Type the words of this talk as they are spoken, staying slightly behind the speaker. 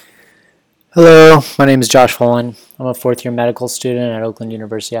Hello, my name is Josh Fullen. I'm a fourth year medical student at Oakland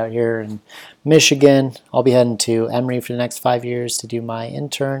University out here in Michigan. I'll be heading to Emory for the next 5 years to do my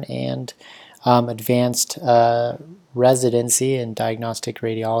intern and advanced residency in diagnostic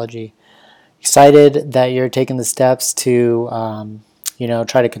radiology. Excited that you're taking the steps to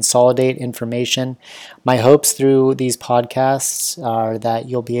try to consolidate information. My hopes through these podcasts are that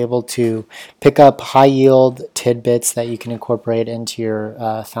you'll be able to pick up high yield tidbits that you can incorporate into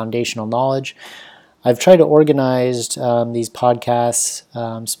your foundational knowledge. I've tried to organize these podcasts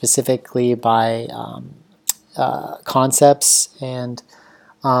specifically by concepts and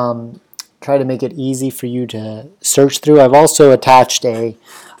try to make it easy for you to search through. I've also attached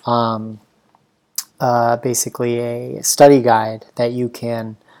um, basically a study guide that you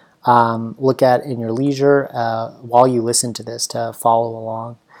can look at in your leisure while you listen to this to follow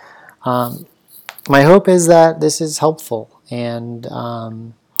along. Um, my hope is that this is helpful, and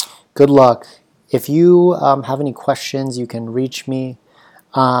good luck. If you have any questions, you can reach me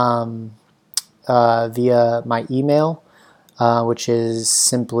via my email, which is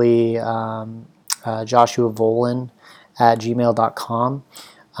simply joshuavolin@gmail.com.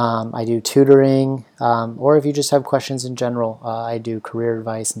 I do tutoring, or if you just have questions in general, I do career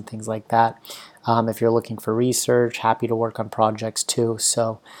advice and things like that. If you're looking for research, happy to work on projects too.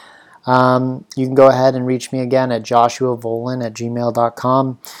 So you can go ahead and reach me again at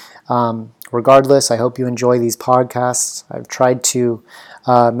joshuavolin@gmail.com. Regardless, I hope you enjoy these podcasts. I've tried to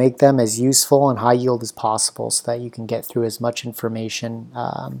make them as useful and high yield as possible so that you can get through as much information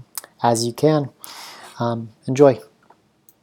as you can. Enjoy.